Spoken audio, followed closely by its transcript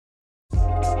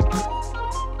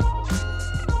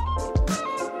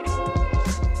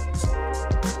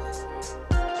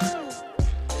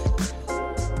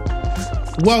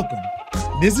Welcome.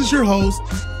 This is your host,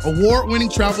 award-winning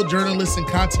travel journalist and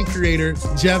content creator,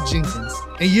 Jeff Jenkins.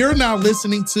 And you're now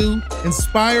listening to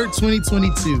Inspired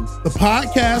 2022, the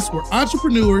podcast where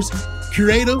entrepreneurs,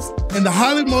 creatives, and the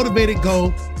highly motivated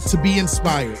go to be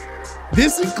inspired.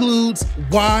 This includes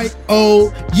YOU.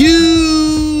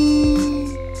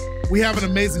 We have an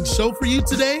amazing show for you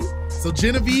today. So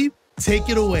Genevieve, take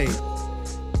it away.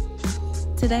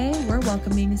 Today, we're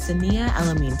welcoming Sania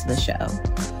Elamin to the show.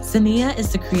 Sania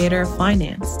is the creator of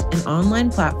Financed, an online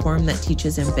platform that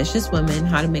teaches ambitious women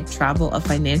how to make travel a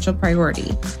financial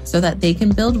priority so that they can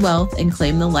build wealth and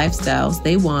claim the lifestyles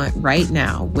they want right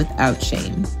now without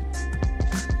shame.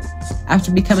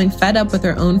 After becoming fed up with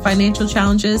her own financial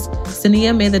challenges,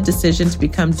 Sania made the decision to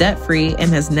become debt-free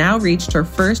and has now reached her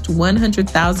first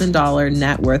 $100,000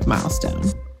 net worth milestone.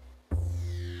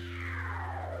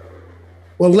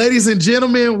 Well, ladies and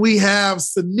gentlemen, we have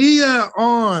Sania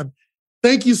on.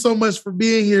 Thank you so much for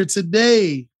being here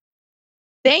today.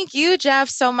 Thank you, Jeff,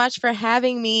 so much for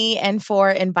having me and for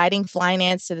inviting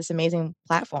Finance to this amazing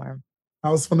platform.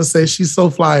 I was going to say she's so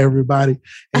fly, everybody.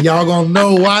 And y'all going to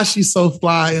know why she's so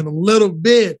fly in a little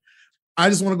bit. I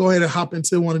just want to go ahead and hop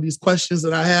into one of these questions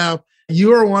that I have.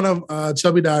 You are one of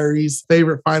Chubby Diaries'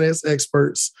 favorite finance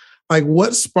experts. Like,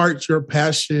 what sparked your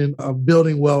passion of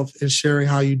building wealth and sharing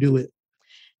how you do it?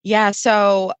 Yeah,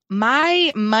 so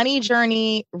my money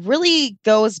journey really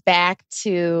goes back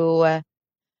to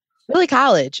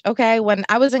college. Okay. When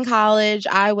I was in college,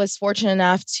 I was fortunate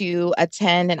enough to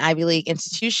attend an Ivy League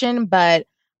institution, but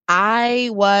I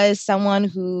was someone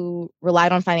who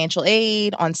relied on financial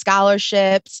aid, on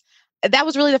scholarships. That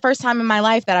was really the first time in my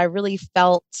life that I really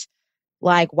felt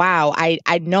like, wow,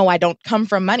 I know I don't come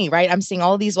from money, right? I'm seeing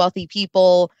all these wealthy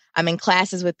people. I'm in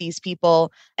classes with these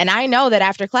people. And I know that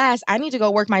after class, I need to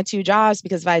go work my 2 jobs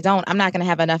because if I don't, I'm not going to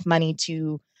have enough money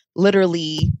to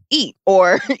literally eat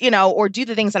or, or do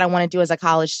the things that I want to do as a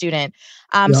college student.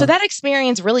 So that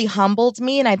experience really humbled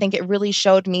me. And I think it really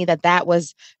showed me that that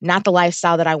was not the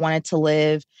lifestyle that I wanted to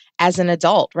live as an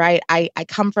adult, right? I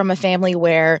come from a family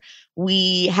where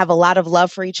we have a lot of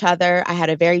love for each other. I had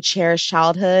a very cherished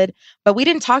childhood, but we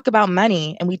didn't talk about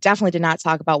money and we definitely did not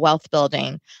talk about wealth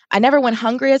building. I never went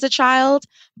hungry as a child,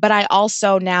 but I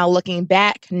also now looking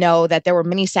back know that there were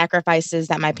many sacrifices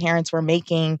that my parents were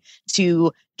making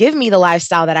to give me the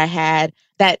lifestyle that I had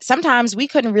that sometimes we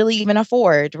couldn't really even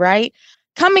afford, right?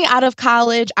 Coming out of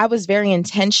college, I was very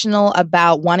intentional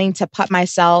about wanting to put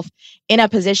myself in a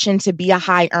position to be a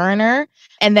high earner.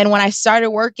 And then when I started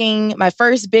working my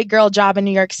first big girl job in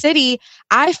New York City,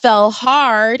 I fell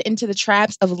hard into the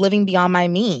traps of living beyond my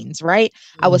means, right?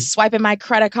 I was swiping my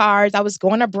credit cards. I was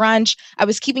going to brunch. I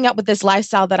was keeping up with this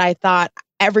lifestyle that I thought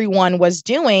everyone was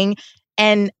doing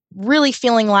and really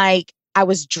feeling like I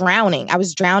was drowning. I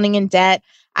was drowning in debt.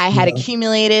 I had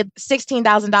accumulated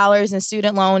 $16,000 in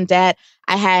student loan debt.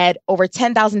 I had over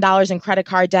 $10,000 in credit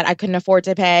card debt I couldn't afford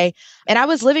to pay. And I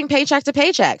was living paycheck to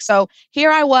paycheck. So here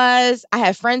I was. I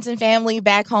had friends and family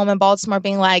back home in Baltimore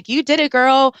being like, you did it,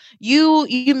 girl. You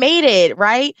made it,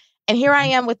 right? And here I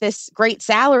am with this great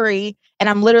salary and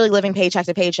I'm literally living paycheck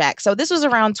to paycheck. So this was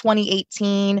around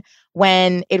 2018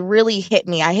 when it really hit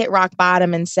me. I hit rock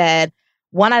bottom and said,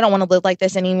 1, I don't want to live like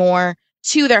this anymore.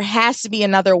 2, there has to be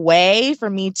another way for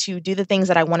me to do the things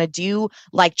that I want to do,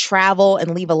 like travel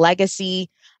and leave a legacy.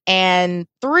 And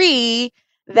 3,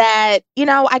 that,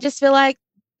 I just feel like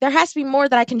there has to be more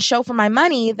that I can show for my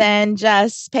money than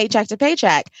just paycheck to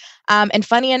paycheck. And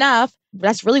funny enough,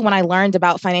 that's really when I learned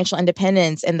about financial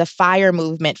independence and the FIRE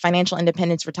movement, financial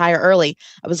independence, retire early.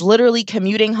 I was literally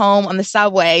commuting home on the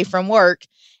subway from work.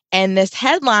 And this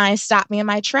headline stopped me in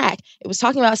my track. It was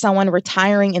talking about someone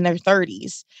retiring in their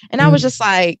 30s. And I was just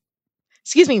like,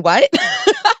 excuse me, what?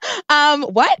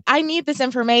 What? I need this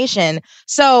information.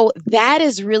 So that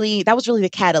was really the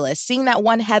catalyst. Seeing that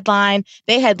one headline,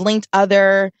 they had linked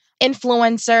other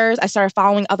influencers. I started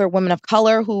following other women of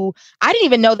color who I didn't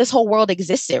even know this whole world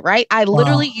existed, right? I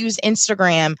literally used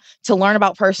Instagram to learn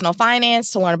about personal finance,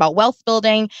 to learn about wealth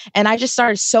building. And I just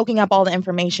started soaking up all the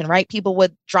information, right? People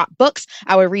would drop books.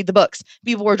 I would read the books.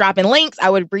 People were dropping links.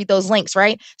 I would read those links,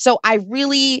 right? So I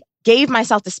really gave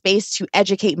myself the space to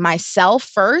educate myself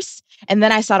first. And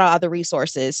then I sought out other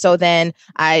resources. So then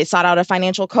I sought out a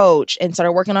financial coach and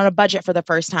started working on a budget for the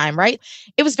first time, right?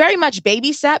 It was very much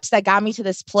baby steps that got me to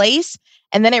this place.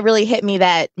 And then it really hit me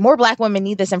that more Black women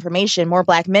need this information, more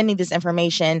Black men need this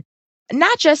information,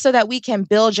 not just so that we can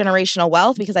build generational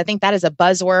wealth, because I think that is a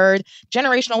buzzword,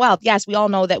 generational wealth. Yes, we all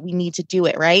know that we need to do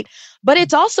it, right? But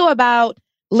it's also about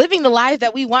living the life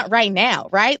that we want right now,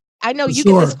 right? I know For you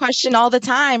get this sure. question all the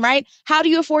time, right? How do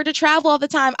you afford to travel all the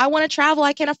time? I want to travel.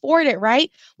 I can't afford it,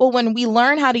 right? Well, when we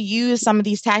learn how to use some of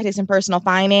these tactics in personal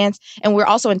finance, and we're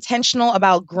also intentional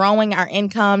about growing our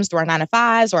incomes through our 9 to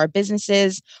 5s or our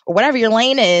businesses or whatever your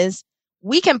lane is,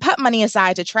 we can put money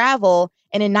aside to travel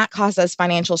and it not cause us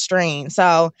financial strain.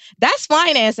 So that's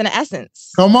finance in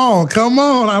essence. Come on, come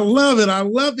on. I love it. I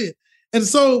love it. And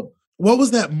so what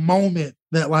was that moment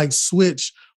that like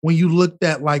switched when you looked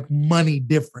at like money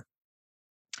different?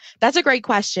 That's a great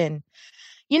question.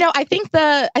 You know, I think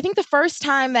the first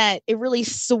time that it really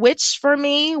switched for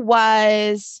me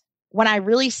was when I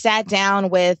really sat down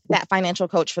with that financial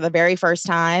coach for the very first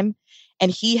time,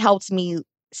 and he helped me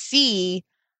see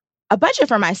a budget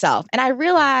for myself. And I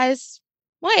realized,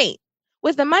 wait,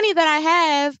 with the money that I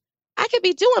have, I could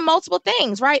be doing multiple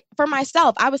things, right? For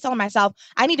myself, I was telling myself,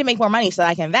 I need to make more money so that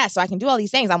I can invest, so I can do all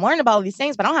these things. I'm learning about all these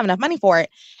things, but I don't have enough money for it.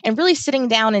 And really sitting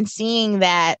down and seeing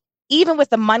that even with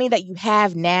the money that you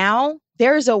have now,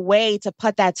 there's a way to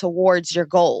put that towards your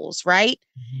goals, right?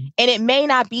 And it may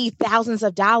not be thousands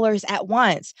of dollars at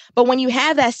once, but when you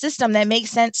have that system that makes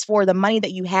sense for the money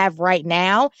that you have right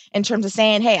now, in terms of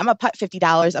saying, hey, I'm going to put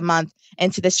 $50 a month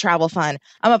into this travel fund.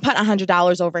 I'm going to put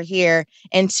 $100 over here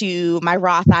into my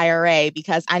Roth IRA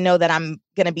because I know that I'm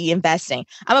going to be investing.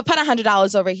 I'm going to put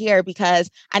 $100 over here because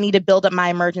I need to build up my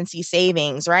emergency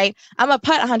savings, right? I'm going to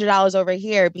put $100 over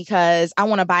here because I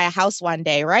want to buy a house one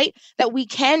day, right? That we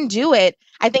can do it.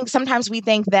 I think sometimes we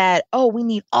think that, oh, we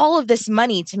need all of this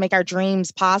money to make our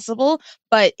dreams possible,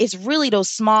 but it's really those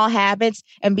small habits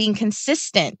and being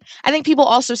consistent. I think people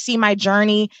also see my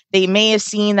journey. They may have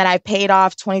seen that I paid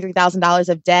off $23,000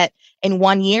 of debt in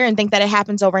 1 year and think that it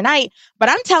happens overnight, but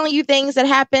I'm telling you things that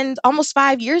happened almost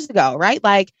 5 years ago, right?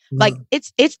 Like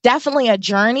it's definitely a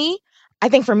journey. I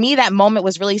think for me, that moment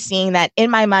was really seeing that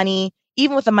in my money,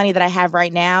 even with the money that I have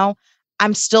right now,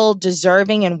 I'm still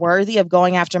deserving and worthy of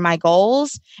going after my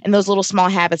goals. And those little small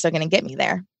habits are going to get me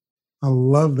there. I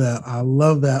love that. I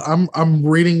love that. I'm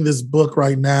reading this book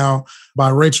right now by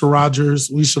Rachel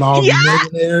Rodgers. We Should All Be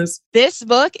Millionaires. This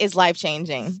book is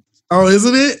life-changing. Oh,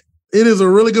 isn't it? It is a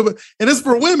really good book. And it's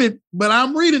for women, but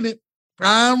I'm reading it.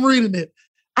 I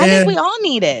think we all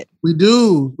need it. We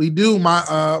do. We do.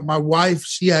 My wife,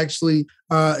 she actually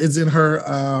is in her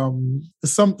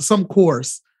some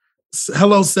course,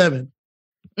 Hello 7.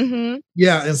 Mm-hmm.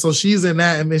 Yeah, and so she's in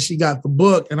that, and then she got the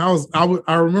book. And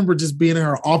I remember just being in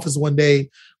her office one day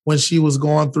when she was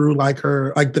going through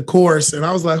the course, and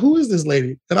I was like, "Who is this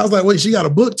lady?" And I was like, "Wait, she got a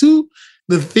book too?"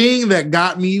 The thing that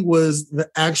got me was the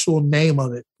actual name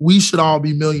of it. We Should All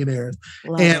Be Millionaires.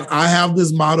 And I have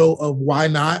this motto of why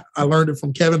not? I learned it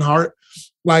from Kevin Hart.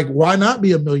 Like, why not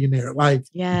be a millionaire? Like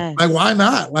why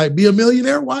not? Like, be a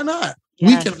millionaire? Why not?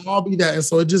 Yes. We can all be that. And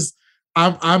so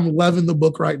I'm loving the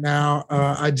book right now.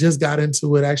 I just got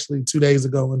into it actually 2 days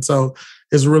ago. And so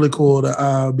it's really cool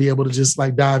to be able to just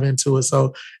like dive into it.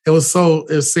 So it's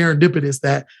serendipitous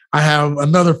that I have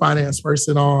another finance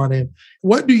person on. And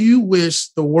what do you wish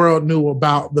the world knew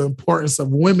about the importance of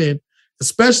women,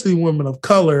 especially women of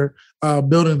color,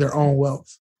 building their own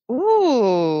wealth?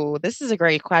 Ooh, this is a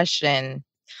great question.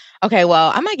 Okay,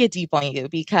 well, I might get deep on you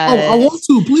because I want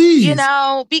to, please.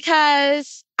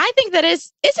 Because I think that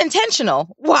it's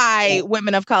intentional why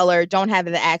women of color don't have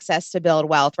the access to build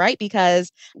wealth, right?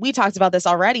 Because we talked about this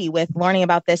already with learning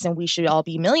about this and We Should All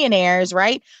Be Millionaires,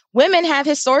 right? Women have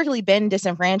historically been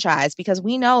disenfranchised because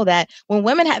we know that when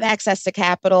women have access to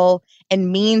capital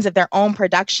and means of their own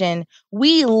production,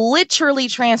 we literally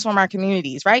transform our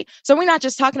communities, right? So we're not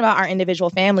just talking about our individual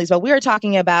families, but we are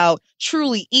talking about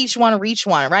truly each one reach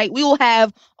one, right? We will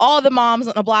have all the moms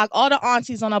on the block, all the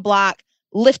aunties on the block,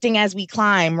 lifting as we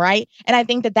climb, right? And I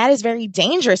think that is very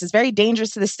dangerous. It's very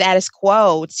dangerous to the status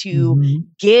quo to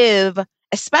give,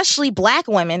 especially Black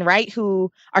women, right,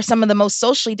 who are some of the most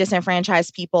socially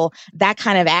disenfranchised people, that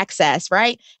kind of access,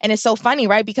 right? And it's so funny,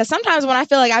 right? Because sometimes when I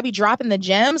feel like I be dropping the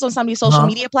gems on some of these social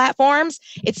media platforms,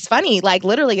 it's funny. Like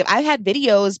literally, I've had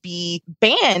videos be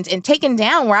banned and taken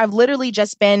down where I've literally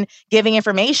just been giving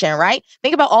information, right?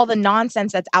 Think about all the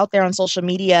nonsense that's out there on social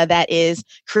media that is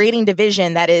creating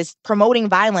division, that is promoting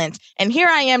violence. And here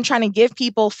I am trying to give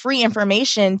people free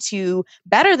information to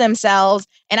better themselves.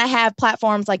 And I have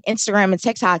platforms like Instagram and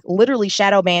TikTok literally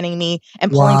shadow banning me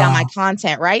and pulling down my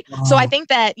content, right? So I think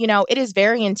that, it is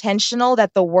very intentional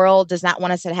that the world does not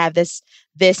want us to have this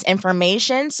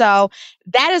information. So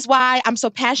that is why I'm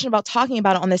so passionate about talking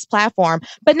about it on this platform,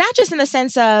 but not just in the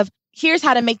sense of here's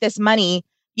how to make this money,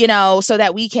 so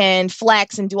that we can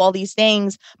flex and do all these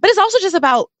things. But it's also just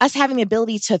about us having the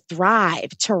ability to thrive,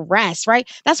 to rest, right?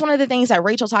 That's one of the things that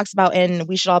Rachel talks about in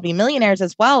We Should All Be Millionaires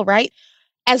as well, right?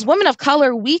 as women of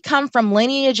color, we come from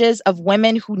lineages of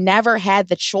women who never had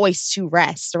the choice to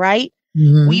rest, right?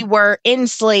 Mm-hmm. We were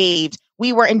enslaved.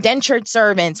 We were indentured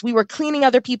servants. We were cleaning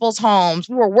other people's homes.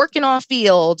 We were working on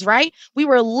fields, right? We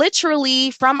were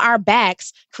literally from our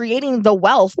backs creating the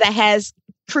wealth that has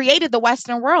created the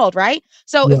Western world, right?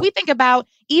 So if we think about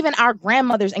even our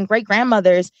grandmothers and great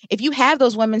grandmothers, if you have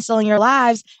those women still in your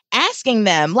lives, asking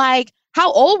them, like,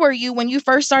 how old were you when you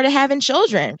first started having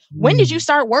children? When did you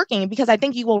start working? Because I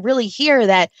think you will really hear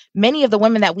that many of the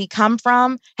women that we come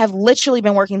from have literally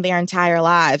been working their entire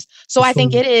lives. So I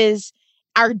think it is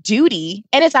our duty,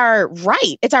 and it's our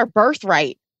right, it's our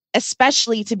birthright,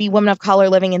 especially to be women of color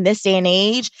living in this day and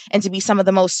age, and to be some of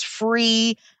the most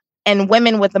free and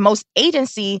women with the most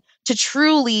agency to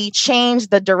truly change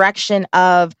the direction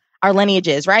of our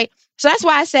lineages, right? So that's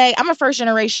why I say I'm a first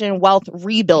generation wealth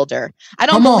rebuilder. I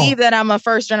don't believe that I'm a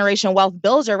first generation wealth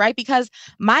builder, right? Because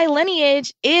my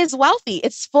lineage is wealthy.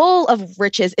 It's full of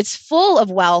riches. It's full of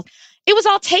wealth. It was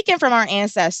all taken from our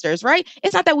ancestors, right?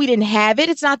 It's not that we didn't have it.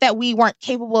 It's not that we weren't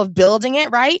capable of building it,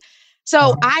 right?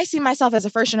 So I see myself as a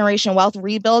first generation wealth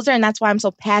rebuilder. And that's why I'm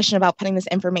so passionate about putting this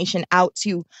information out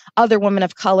to other women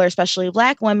of color, especially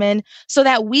Black women, so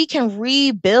that we can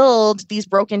rebuild these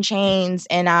broken chains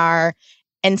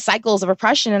and cycles of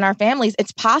oppression in our families.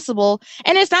 It's possible.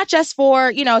 And it's not just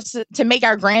for, to make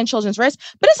our grandchildren's rich,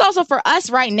 but it's also for us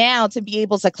right now to be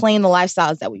able to claim the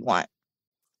lifestyles that we want.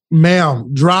 Ma'am,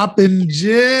 dropping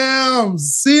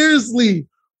gems. Seriously.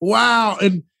 Wow.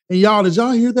 And y'all, did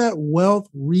y'all hear that? Wealth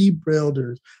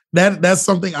rebuilders. That's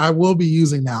something I will be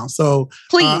using now. So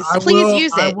please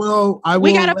use it. I will.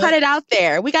 We got to put it out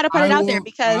there.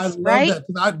 Because, right?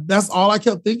 That's all I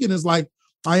kept thinking is like,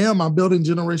 I'm building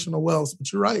generational wealth,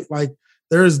 but you're right. Like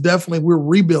there is definitely, we're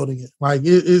rebuilding it. Like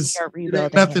it is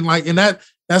nothing like, and that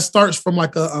starts from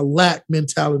like a lack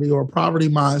mentality or a poverty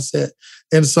mindset.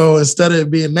 And so instead of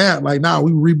it being that, like, now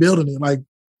we rebuilding it. Like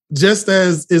just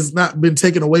as it's not been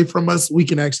taken away from us, we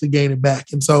can actually gain it back.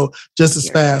 And so just as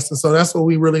fast. And so that's what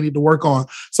we really need to work on.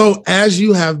 So as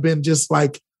you have been just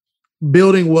like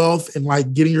building wealth and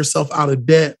like getting yourself out of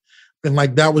debt, and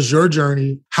like that was your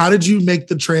journey, how did you make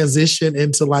the transition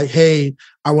into like, hey,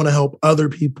 I want to help other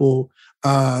people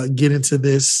get into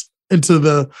this, into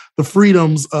the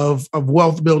freedoms of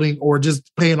wealth building or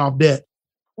just paying off debt?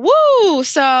 Woo!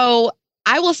 So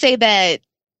I will say that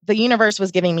the universe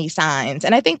was giving me signs.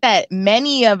 And I think that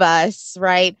many of us,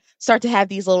 right, start to have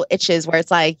these little itches where it's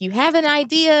like you have an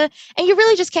idea and you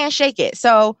really just can't shake it.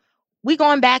 So we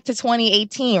going back to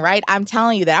 2018, right? I'm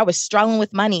telling you that I was struggling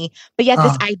with money, but yet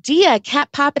this idea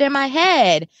kept popping in my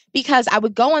head because I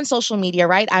would go on social media,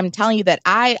 right? I'm telling you that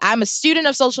I'm a student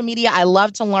of social media. I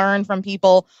love to learn from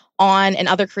people on and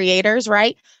other creators,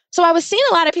 right? So I was seeing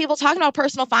a lot of people talking about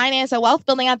personal finance and wealth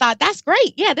building. I thought, that's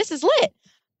great. Yeah, this is lit.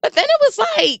 But then it was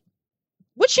like,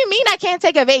 what you mean I can't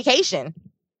take a vacation?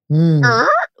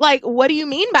 Like, what do you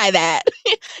mean by that?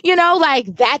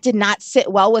 Like that did not sit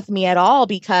well with me at all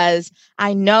because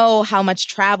I know how much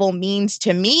travel means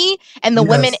to me and the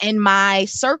women in my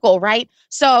circle, right?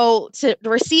 So to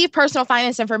receive personal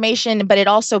finance information, but it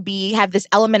also have this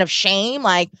element of shame,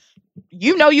 like,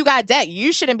 you got debt.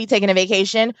 You shouldn't be taking a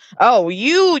vacation. Oh,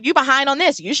 you behind on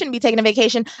this. You shouldn't be taking a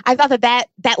vacation. I thought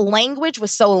that language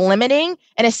was so limiting.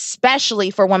 And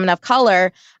especially for women of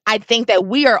color, I think that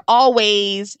we are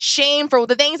always shamed for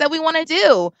the things that we want to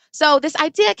do. So this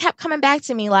idea kept coming back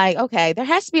to me like, okay, there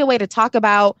has to be a way to talk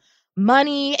about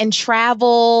money and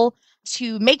travel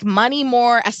to make money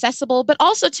more accessible, but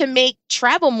also to make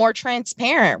travel more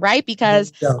transparent, right?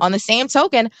 Because on the same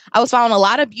token, I was following a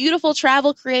lot of beautiful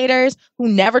travel creators who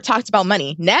never talked about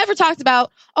money, never talked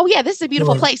about, oh yeah, this is a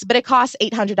beautiful place, but it costs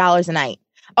 $800 a night.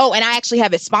 Oh, and I actually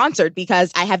have it sponsored because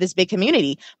I have this big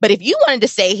community. But if you wanted to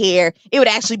stay here, it would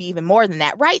actually be even more than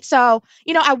that, right? So,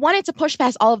 I wanted to push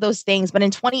past all of those things. But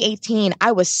in 2018,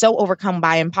 I was so overcome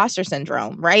by imposter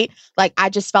syndrome, right? Like, I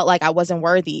just felt like I wasn't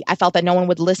worthy. I felt that no one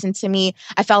would listen to me.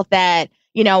 I felt that,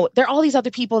 there are all these other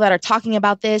people that are talking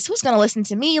about this. Who's going to listen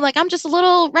to me? Like, I'm just a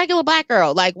little regular Black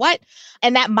girl. Like, what?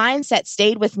 And that mindset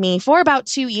stayed with me for about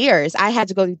 2 years. I had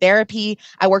to go through therapy.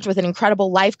 I worked with an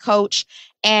incredible life coach.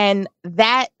 And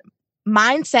that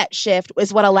mindset shift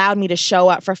is what allowed me to show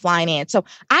up for Flynanced. So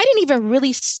I didn't even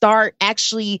really start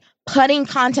actually putting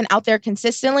content out there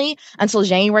consistently until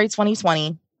January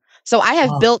 2020. So I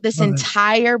have built this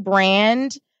entire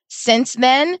brand since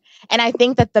then. And I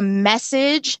think that the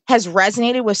message has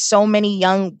resonated with so many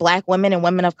young Black women and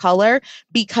women of color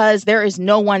because there is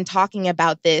no one talking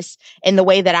about this in the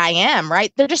way that I am,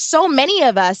 right? There are just so many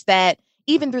of us that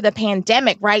even through the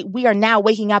pandemic, right, we are now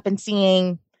waking up and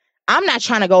seeing I'm not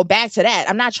trying to go back to that.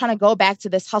 I'm not trying to go back to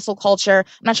this hustle culture.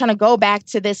 I'm not trying to go back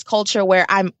to this culture where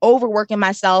I'm overworking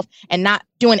myself and not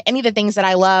doing any of the things that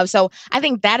I love. So I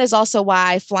think that is also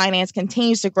why Flynanced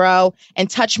continues to grow and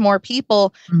touch more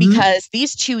people, because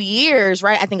these 2 years,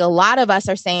 right? I think a lot of us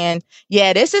are saying,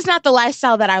 yeah, this is not the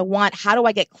lifestyle that I want. How do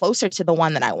I get closer to the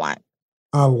one that I want?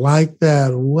 I like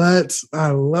that.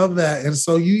 I love that. And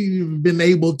so you've been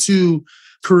able to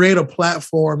create a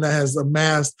platform that has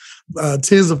amassed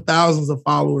tens of thousands of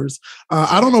followers.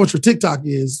 I don't know what your TikTok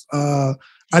is.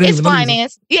 It's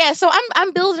Flynanced. Yeah, so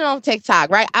I'm building on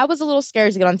TikTok, right? I was a little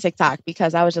scared to get on TikTok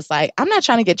because I was just like, I'm not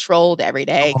trying to get trolled every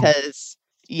day because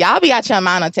y'all be out your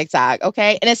mind on TikTok,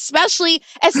 okay? And especially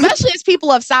as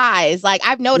people of size, like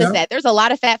I've noticed that there's a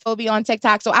lot of fat phobia on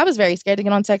TikTok. So I was very scared to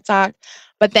get on TikTok.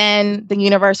 But then the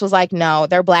universe was like, no,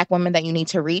 there are Black women that you need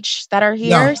to reach that are here.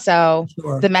 Yeah, so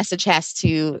the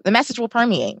message will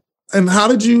permeate. And how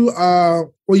did you, well,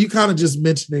 you kind of just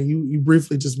mentioned it. You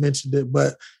briefly just mentioned it,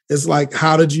 but it's like,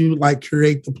 how did you like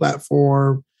create the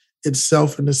platform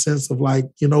itself in the sense of like,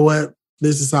 you know what,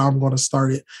 this is how I'm going to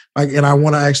start it. Like, and I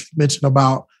want to actually mention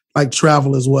about like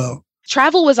travel as well.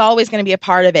 Travel was always going to be a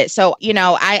part of it. So, you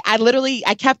know, I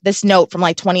kept this note from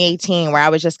like 2018 where I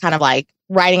was just kind of like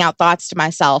writing out thoughts to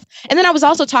myself. And then I was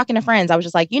also talking to friends. I was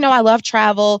just like, you know, I love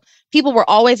travel. People were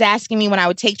always asking me when I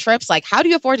would take trips, like, how do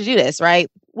you afford to do this? Right.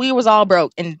 We was all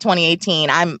broke in 2018.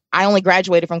 I only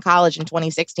graduated from college in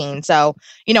 2016. So,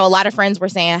 you know, a lot of friends were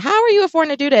saying, how are you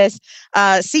affording to do this?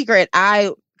 Secret,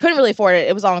 I couldn't really afford it.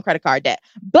 It was all on credit card debt.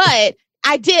 But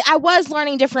I was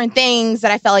learning different things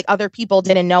that I felt like other people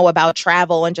didn't know about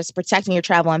travel and just protecting your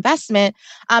travel investment.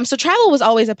 So travel was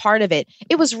always a part of it.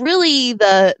 It was really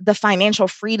the financial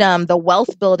freedom, the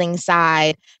wealth building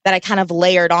side that I kind of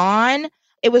layered on.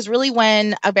 It was really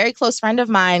when a very close friend of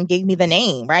mine gave me the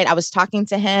name, right? I was talking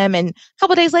to him and a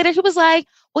couple of days later, he was like,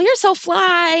 well, you're so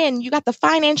fly and you got the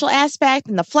financial aspect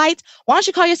and the flights. Why don't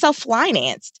you call yourself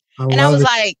Flynanced? And I was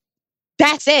like,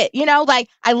 that's it. You know, like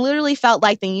I literally felt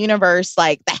like the universe,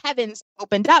 like the heavens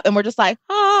opened up and we're just like,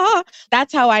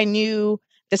 that's how I knew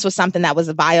this was something that was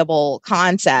a viable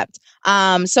concept.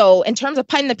 So in terms of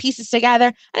putting the pieces together,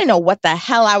 I didn't know what the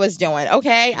hell I was doing.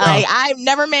 Okay. I've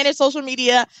never managed social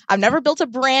media. I've never built a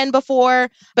brand before,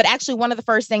 but actually one of the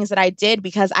first things that I did,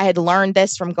 because I had learned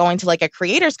this from going to like a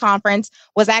creators conference,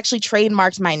 was actually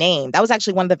trademarked my name. That was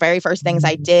actually one of the very first things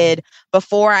I did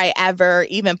before I ever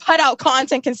even put out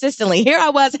content consistently. Here I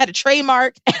was, had a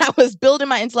trademark and I was building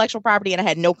my intellectual property and I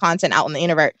had no content out on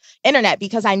the internet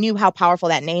because I knew how powerful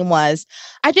that name was.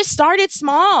 I just started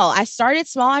small. I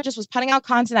just was putting out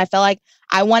content. I felt like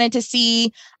I wanted to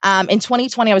see. In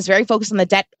 2020, I was very focused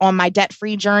on my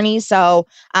debt-free journey. So,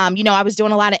 you know, I was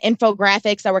doing a lot of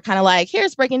infographics that were kind of like,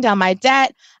 here's breaking down my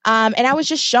debt. And I was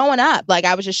just showing up. Like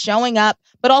I was just showing up,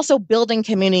 but also building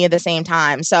community at the same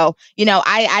time. So, you know,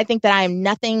 I think that I am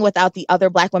nothing without the other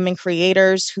Black women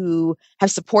creators who have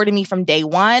supported me from day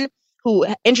one, who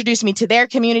introduced me to their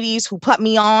communities, who put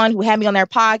me on, who had me on their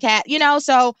podcast, you know,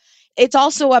 so it's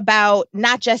also about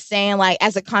not just saying like,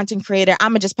 as a content creator,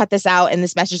 I'm gonna just put this out and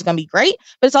this message is gonna be great,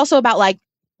 but it's also about like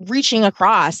reaching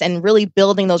across and really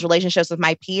building those relationships with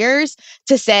my peers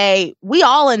to say, we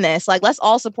all in this, like, let's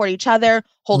all support each other,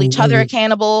 hold each other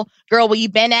accountable. Girl, where you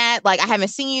been at? Like, I haven't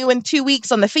seen you in 2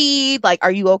 weeks on the feed. Like,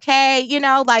 are you okay? You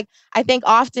know, like, I think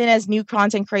often as new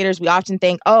content creators, we often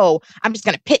think, oh, I'm just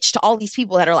going to pitch to all these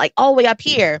people that are like all the way up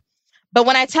here. But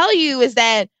when I tell you is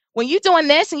that when you're doing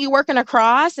this and you're working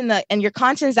across and your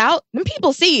content's out, then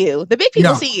people see you. The big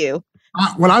people see you.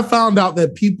 When I found out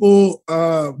that people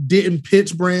didn't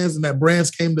pitch brands and that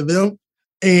brands came to them,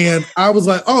 and I was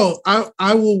like, oh,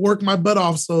 I will work my butt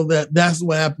off so that's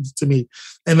what happens to me.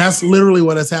 And that's literally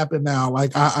what has happened now.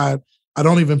 Like I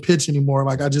don't even pitch anymore.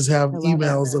 Like I just have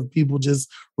emails of people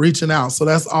just reaching out. So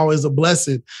that's always a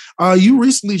blessing. You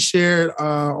recently shared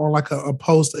on like a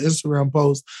post, an Instagram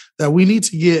post, that we need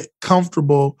to get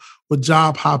comfortable with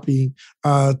job hopping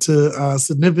to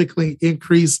significantly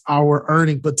increase our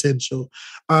earning potential.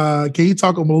 Can you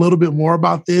talk a little bit more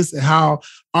about this and how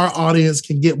our audience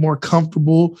can get more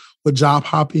comfortable with job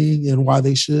hopping and why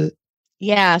they should?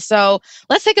 Yeah. So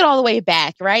let's take it all the way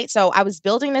back, right? So I was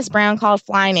building this brand called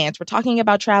Flynanced. We're talking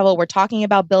about travel. We're talking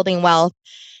about building wealth.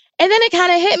 And then it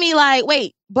kind of hit me like,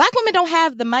 wait, Black women don't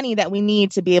have the money that we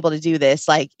need to be able to do this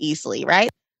like easily,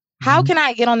 right? How can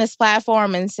I get on this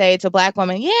platform and say to Black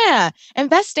women, yeah,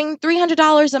 investing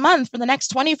 $300 a month for the next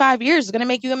 25 years is going to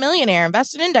make you a millionaire.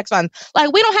 Invest in index funds.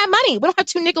 Like, we don't have money. We don't have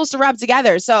two nickels to rub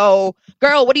together. So,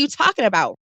 girl, what are you talking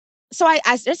about? So I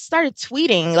just started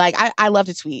tweeting. Like I love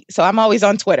to tweet. So I'm always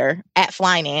on Twitter at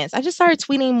Flynance. I just started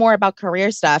tweeting more about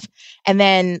career stuff. And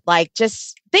then like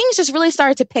just things just really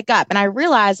started to pick up. And I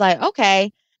realized like,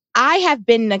 okay, I have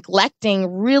been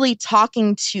neglecting really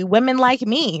talking to women like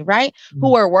me, right?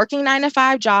 Who are working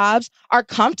 9-to-5 jobs, are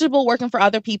comfortable working for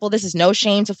other people. This is no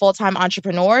shame to full-time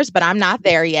entrepreneurs, but I'm not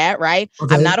there yet, right?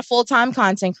 Okay. I'm not a full-time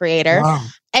content creator. Wow.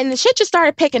 And the shit just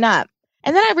started picking up.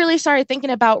 And then I really started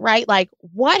thinking about, right, like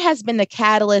what has been the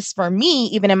catalyst for me,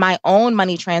 even in my own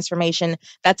money transformation,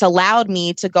 that's allowed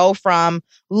me to go from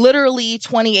literally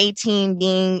 2018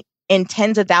 being in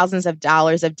tens of thousands of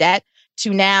dollars of debt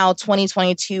to now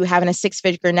 2022 having a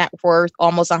 6-figure net worth,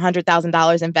 almost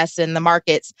 $100,000 invested in the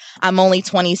markets. I'm only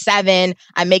 27.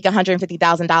 I make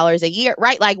 $150,000 a year,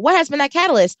 right? Like what has been that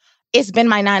catalyst? It's been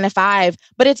my 9-to-5,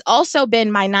 but it's also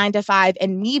been my 9-to-5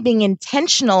 and me being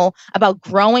intentional about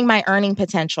growing my earning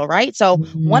potential, right? So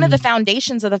one of the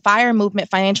foundations of the FIRE movement,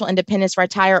 financial independence,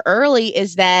 retire early,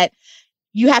 is that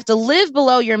you have to live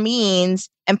below your means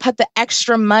and put the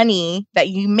extra money that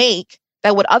you make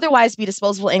that would otherwise be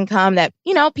disposable income that,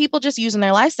 you know, people just use in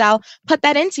their lifestyle, put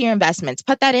that into your investments,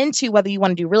 put that into whether you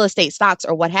want to do real estate, stocks,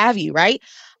 or what have you, right?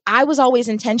 I was always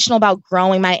intentional about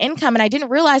growing my income, and I didn't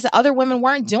realize that other women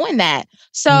weren't doing that.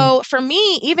 So for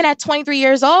me, even at 23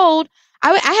 years old,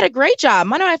 I had a great job.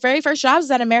 One of my very first jobs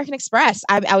was at American Express.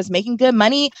 I was making good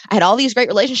money. I had all these great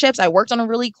relationships. I worked on a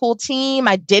really cool team.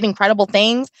 I did incredible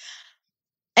things.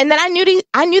 And then I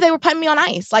knew they were putting me on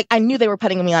ice. Like I knew they were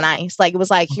putting me on ice. Like it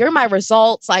was like, here are my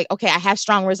results. Like, okay, I have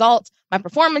strong results. My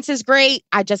performance is great.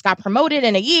 I just got promoted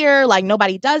in a year. Like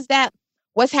nobody does that.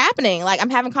 What's happening? Like I'm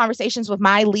having conversations with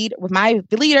my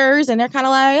leaders, and they're kind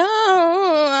of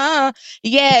like,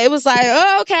 yeah. It was like,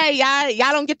 oh, okay,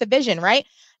 y'all don't get the vision, right?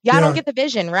 Y'all don't get the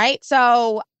vision, right?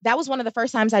 So that was one of the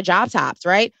first times I job topped,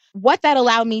 right? What that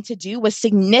allowed me to do was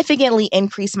significantly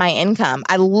increase my income.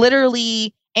 I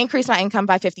literally increased my income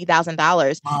by $50,000.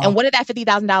 Wow. And what did that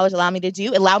 $50,000 allow me to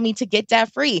do? It allowed me to get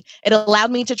debt free. It allowed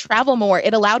me to travel more.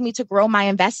 It allowed me to grow my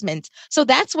investments. So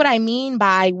that's what I mean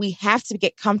by we have to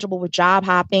get comfortable with job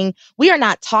hopping. We are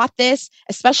not taught this,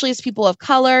 especially as people of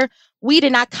color. We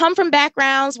did not come from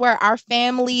backgrounds where our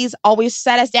families always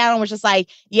sat us down and was just like,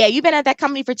 yeah, you've been at that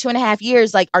company for 2.5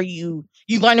 years. Like, are you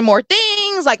learning more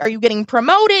things? Like, are you getting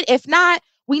promoted? If not,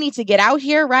 we need to get out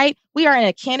here, right? We are in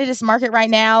a candidates market right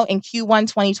now in Q1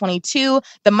 2022.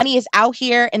 The money is out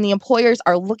here and the employers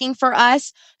are looking for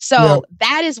us. So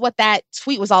that is what that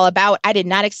tweet was all about. I did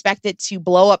not expect it to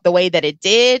blow up the way that it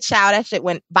did. Child, that shit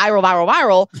went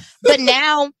viral. But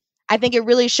now I think it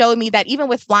really showed me that even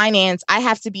with Flynance, I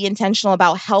have to be intentional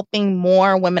about helping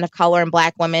more women of color and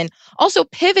Black women also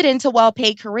pivot into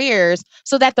well-paid careers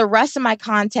so that the rest of my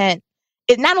content,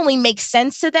 it not only makes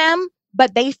sense to them,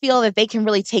 but they feel that they can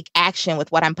really take action with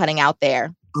what I'm putting out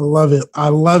there. I love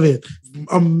it.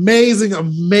 Amazing,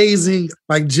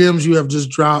 like gems you have just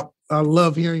dropped. I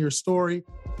love hearing your story.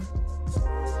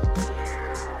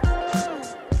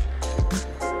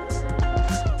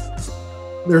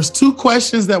 There's 2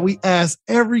 questions that we ask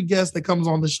every guest that comes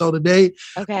on the show today,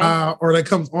 or that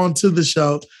comes onto the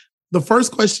show. The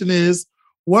first question is,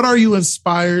 what are you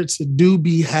inspired to do,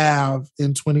 have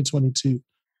in 2022?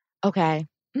 Okay.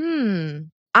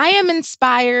 I am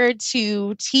inspired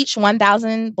to teach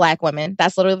 1,000 Black women.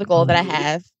 That's literally the goal that I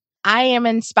have. I am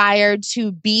inspired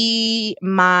to be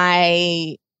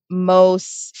my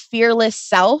most fearless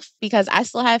self because I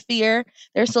still have fear.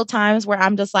 There's still times where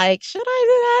I'm just like, should I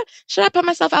do that? Should I put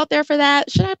myself out there for that?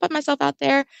 Should I put myself out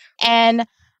there? And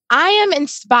I am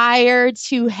inspired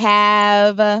to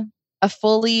have a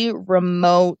fully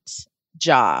remote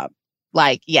job.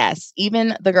 Like, yes,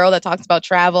 even the girl that talks about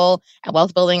travel and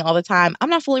wealth building all the time, I'm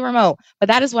not fully remote, but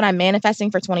that is what I'm manifesting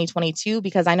for 2022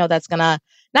 because I know that's going to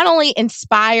not only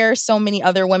inspire so many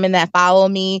other women that follow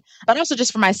me, but also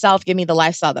just for myself, give me the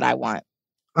lifestyle that I want.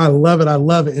 I love it.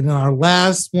 And then our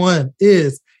last one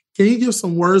is, can you give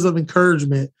some words of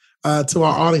encouragement to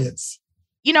our audience?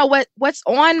 You know, what's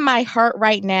on my heart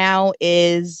right now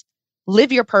is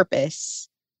live your purpose.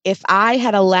 If I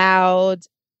had allowed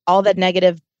all that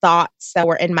negative thoughts that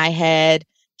were in my head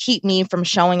keep me from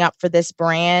showing up for this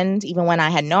brand, even when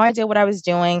I had no idea what I was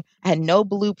doing. I had no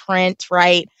blueprint,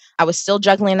 right? I was still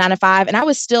juggling 9-to-5 and I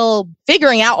was still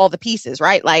figuring out all the pieces,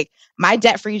 right? Like my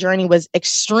debt-free journey was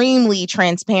extremely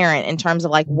transparent in terms of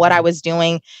like what I was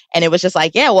doing. And it was just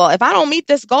like, yeah, well, if I don't meet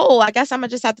this goal, I guess I'm gonna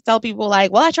just have to tell people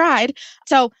like, well, I tried.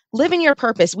 So living your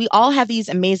purpose. We all have these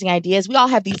amazing ideas. We all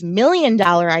have these $1 million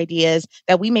ideas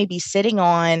that we may be sitting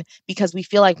on because we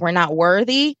feel like we're not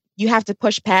worthy. You have to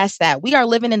push past that. We are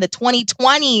living in the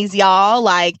 2020s, y'all.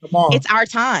 Like it's our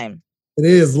time.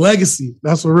 It is legacy.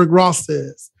 That's what Rick Ross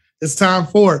says. It's time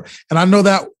for it. And I know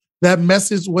that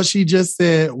message, what she just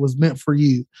said, was meant for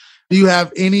you. Do you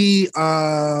have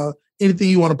anything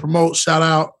you want to promote, shout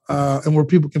out, and where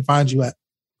people can find you at?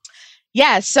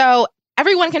 Yeah, so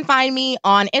everyone can find me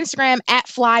on Instagram at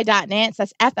fly.nance.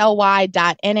 That's FLY.NANCED.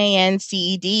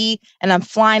 And I'm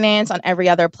Flynance on every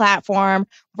other platform.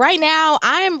 Right now,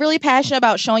 I am really passionate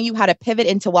about showing you how to pivot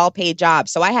into well-paid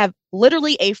jobs. So I have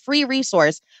literally a free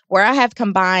resource where I have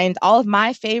combined all of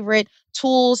my favorite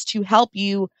tools to help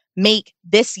you make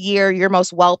this year your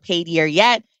most well-paid year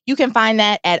yet. You can find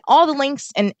that at all the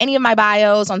links in any of my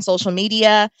bios on social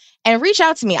media, and reach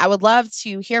out to me. I would love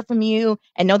to hear from you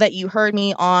and know that you heard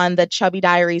me on the Chubby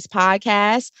Diaries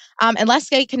podcast. And let's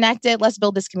get connected. Let's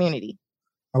build this community.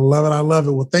 I love it. I love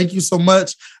it. Well, thank you so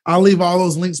much. I'll leave all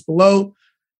those links below.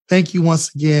 Thank you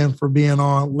once again for being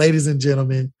on. Ladies and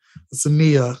gentlemen,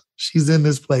 Sania, she's in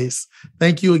this place.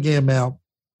 Thank you again, Mel.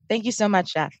 Thank you so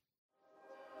much, Jeff.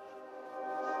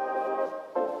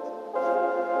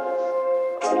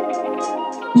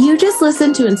 You just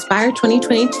listened to Inspire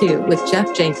 2022 with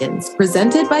Jeff Jenkins,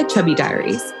 presented by Chubby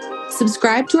Diaries.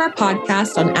 Subscribe to our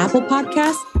podcast on Apple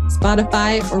Podcasts,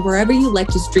 Spotify, or wherever you like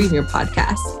to stream your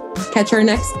podcasts. Catch our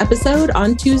next episode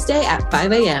on Tuesday at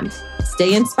 5 a.m.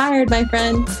 Stay inspired, my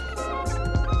friends.